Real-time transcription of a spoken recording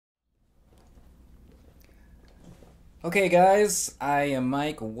Okay, guys, I am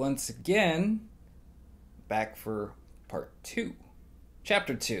Mike once again, back for part two,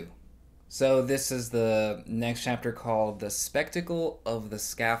 chapter two. So, this is the next chapter called The Spectacle of the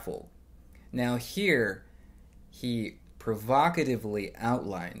Scaffold. Now, here, he provocatively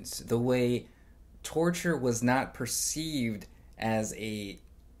outlines the way torture was not perceived as a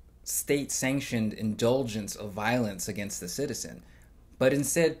state sanctioned indulgence of violence against the citizen, but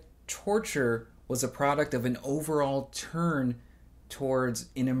instead, torture was a product of an overall turn towards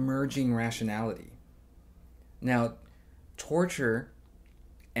an emerging rationality. Now, torture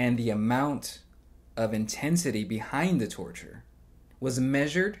and the amount of intensity behind the torture was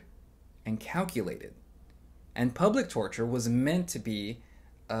measured and calculated. And public torture was meant to be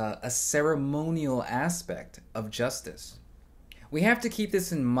a ceremonial aspect of justice. We have to keep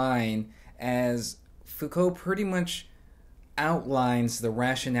this in mind as Foucault pretty much outlines the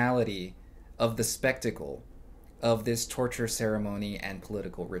rationality of the spectacle of this torture ceremony and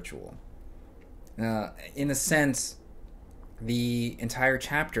political ritual. In a sense, the entire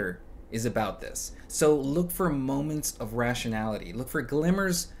chapter is about this. So look for moments of rationality. Look for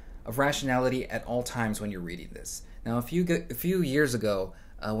glimmers of rationality at all times when you're reading this. Now, a few years ago,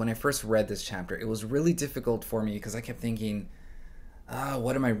 when I first read this chapter, it was really difficult for me because I kept thinking,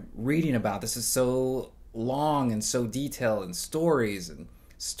 what am I reading about? This is so long and so detailed, and stories and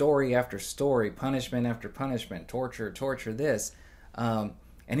story after story, punishment after punishment, torture, this. And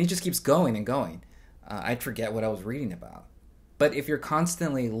he just keeps going and going. I'd forget what I was reading about. But if you're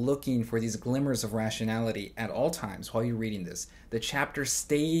constantly looking for these glimmers of rationality at all times while you're reading this, the chapter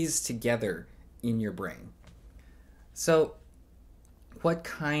stays together in your brain. So, what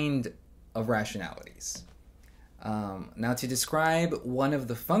kind of rationalities? Now, to describe one of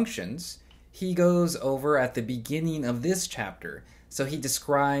the functions, he goes over at the beginning of this chapter. So he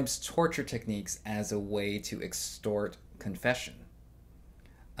describes torture techniques as a way to extort confession,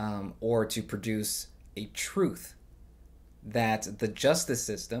 or to produce a truth that the justice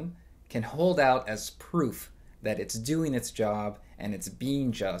system can hold out as proof that it's doing its job and it's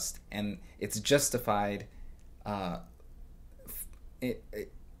being just and it's justified.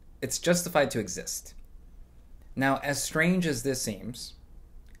 It's justified to exist. Now, as strange as this seems,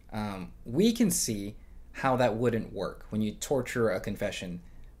 we can see how that wouldn't work when you torture a confession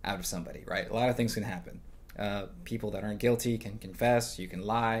out of somebody, right? A lot of things can happen. People that aren't guilty can confess, you can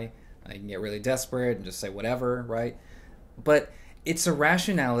lie, you can get really desperate and just say whatever, right? But it's a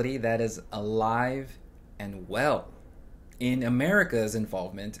rationality that is alive and well in America's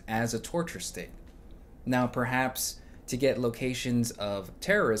involvement as a torture state. Now, perhaps to get locations of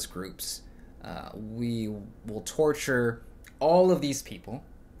terrorist groups, we will torture all of these people,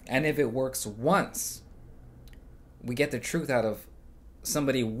 and if it works once, we get the truth out of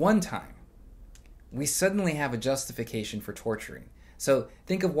somebody one time, we suddenly have a justification for torturing. So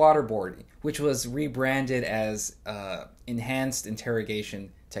think of waterboarding, which was rebranded as enhanced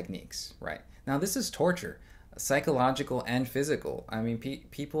interrogation techniques, right? Now this is torture, psychological and physical. I mean,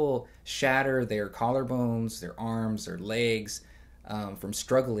 people shatter their collarbones, their arms, their legs from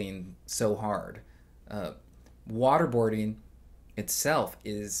struggling so hard. Waterboarding itself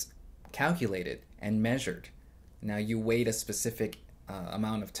is calculated and measured. Now you wait a specific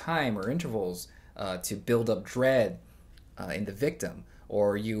amount of time or intervals to build up dread in the victim,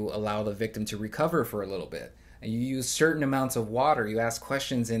 or you allow the victim to recover for a little bit. And you use certain amounts of water. You ask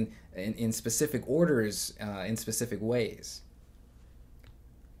questions in specific orders, in specific ways.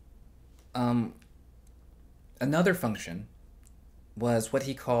 Another function was what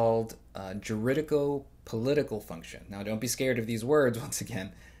he called juridico-political function. Now, don't be scared of these words. Once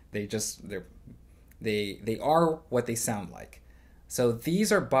again, they are what they sound like. So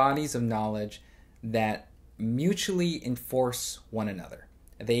these are bodies of knowledge that mutually enforce one another.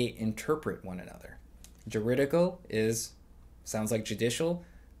 They interpret one another. Juridical sounds like judicial.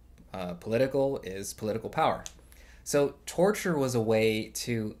 Political is political power. So torture was a way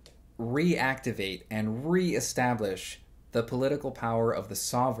to reactivate and reestablish the political power of the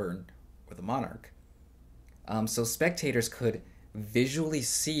sovereign or the monarch. So spectators could visually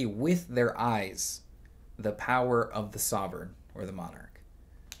see with their eyes the power of the sovereign or the monarch.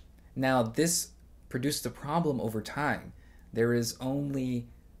 Now, this produced a problem over time. There is only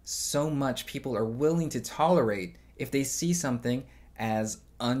so much people are willing to tolerate if they see something as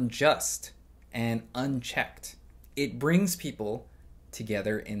unjust and unchecked. It brings people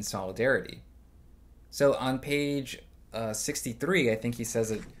together in solidarity. So on page 63, I think he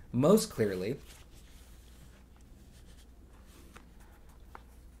says it most clearly.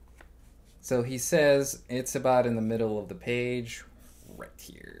 So he says, it's about in the middle of the page, right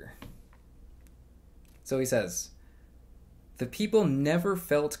here. So he says, the people never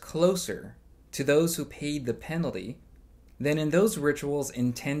felt closer to those who paid the penalty than in those rituals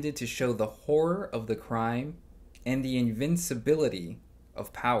intended to show the horror of the crime and the invincibility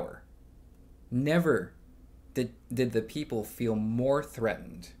of power. Never did the people feel more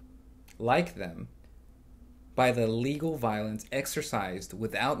threatened, like them, by the legal violence exercised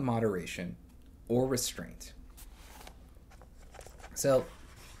without moderation or restraint. So,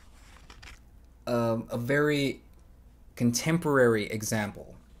 a very contemporary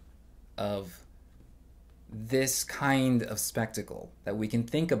example of this kind of spectacle that we can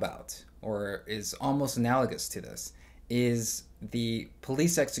think about, or is almost analogous to this, is the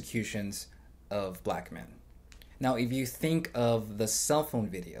police executions of black men. Now, if you think of the cell phone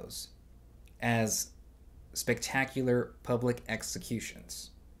videos as spectacular public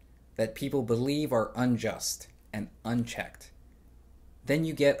executions that people believe are unjust and unchecked, then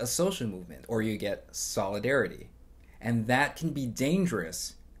you get a social movement, or you get solidarity. And that can be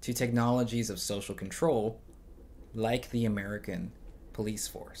dangerous to technologies of social control, like the American police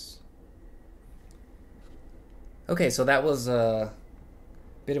force. Okay, so that was a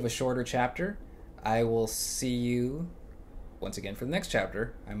bit of a shorter chapter. I will see you once again for the next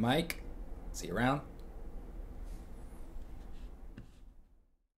chapter. I'm Mike. See you around.